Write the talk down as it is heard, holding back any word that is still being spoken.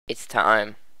it's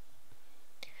time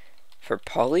for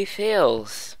Paulie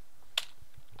Fails,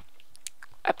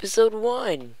 Episode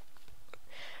 1.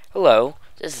 Hello,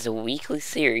 this is a weekly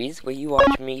series where you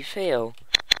watch me fail.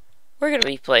 We're going to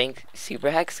be playing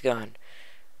Super Hexagon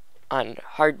on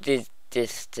hard dis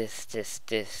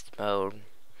mode.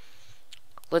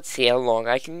 Let's see how long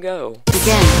I can go.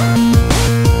 Begin.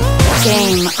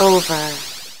 Game over.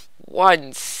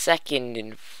 1 second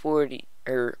and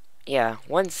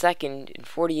 1 second and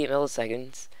 48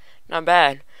 milliseconds. Not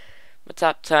bad. My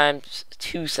top time's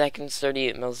 2 seconds,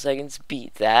 38 milliseconds.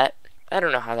 Beat that. I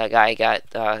don't know how that guy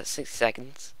got 6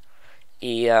 seconds.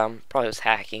 He probably was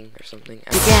hacking or something.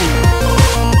 Begin.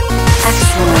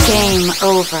 Excellent. Game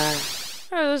over.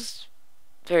 It was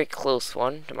a very close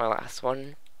one to my last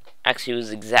one. Actually, it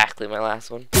was exactly my last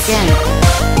one. Begin.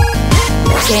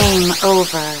 Game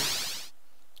over.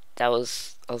 That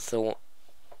was also...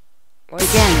 What?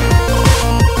 Begin.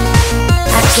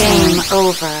 Game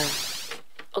over.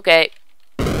 Okay.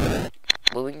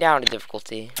 Moving down to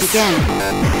difficulty. Begin.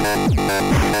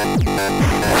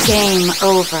 Game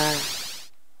over.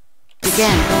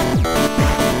 Begin.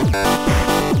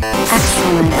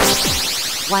 Excellent.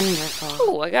 Wonderful.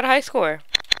 Oh, I got a high score.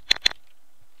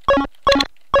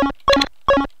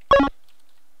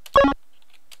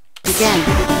 Begin.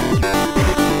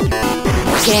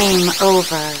 Game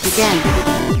over. Begin.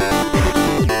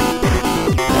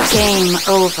 Game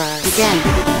over. Begin.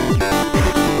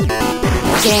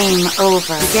 Game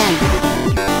over. Begin.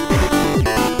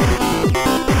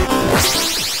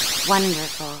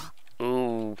 Wonderful.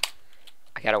 Ooh.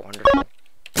 I got a wonderful.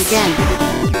 Begin.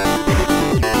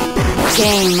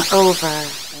 Game over.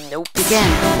 Nope.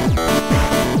 Begin.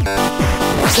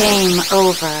 Game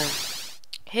over.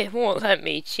 It won't let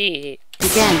me cheat.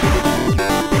 Begin.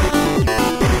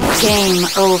 Game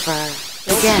over.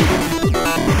 Begin.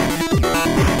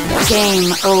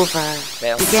 Game over.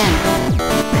 Fail. Begin.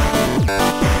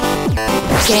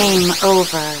 Game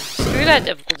over. Screw that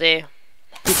difficulty.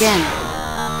 Begin.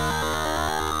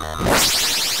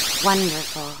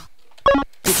 Wonderful.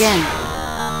 Begin.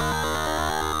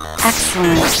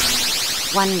 Excellent.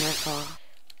 Wonderful.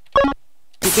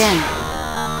 Begin.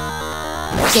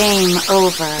 Game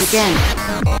over. Begin.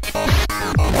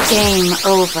 Game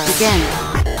over. Begin.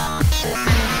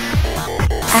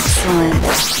 Excellent.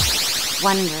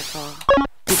 Wonderful.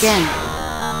 Begin.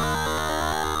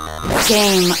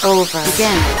 Game over.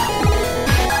 Begin.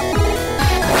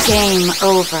 Game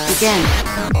over. Begin.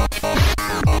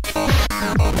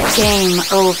 Game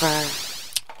over.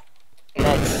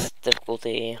 Next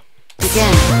difficulty.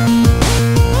 Begin.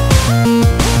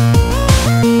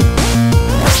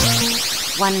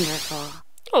 Wonderful.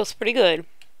 Oh, it's pretty good.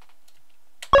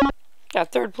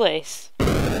 Got 3rd place.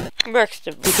 Next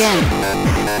difficulty. Begin.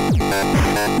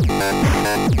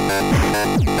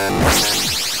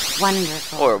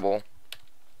 Wonderful. Horrible.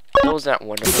 That was not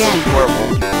wonderful. Again. It was horrible.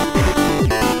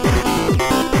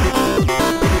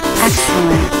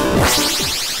 Excellent.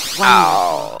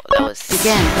 Ow, that was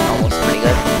Again. almost pretty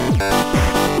good.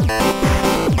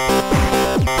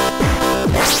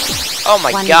 Oh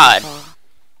my god. Wonderful.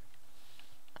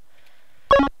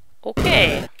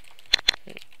 Okay.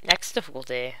 Next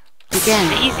difficulty. Begin.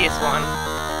 The easiest one,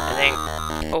 I think.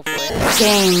 Hopefully.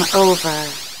 Game over.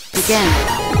 Begin.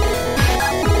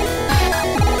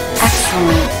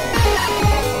 Excellent.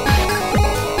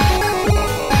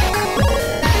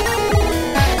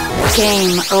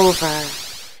 Game over.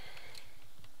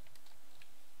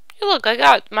 Hey, look, I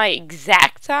got my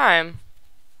exact time.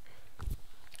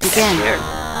 Begin. Weird.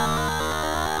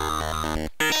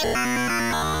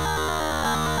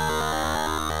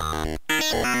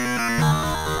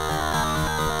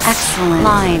 Excellent.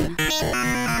 Line.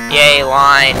 Yay,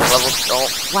 line. Level oh.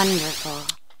 Wonderful.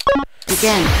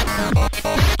 Begin.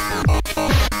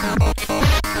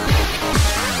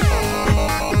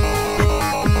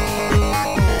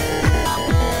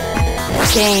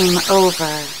 Game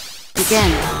over.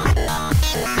 Begin.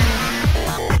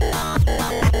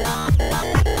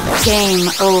 Game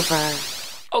over.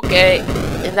 Okay,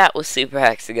 and that was Super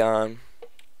Hexagon.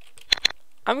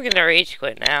 I'm gonna rage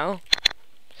quit now.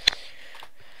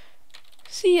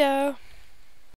 See ya.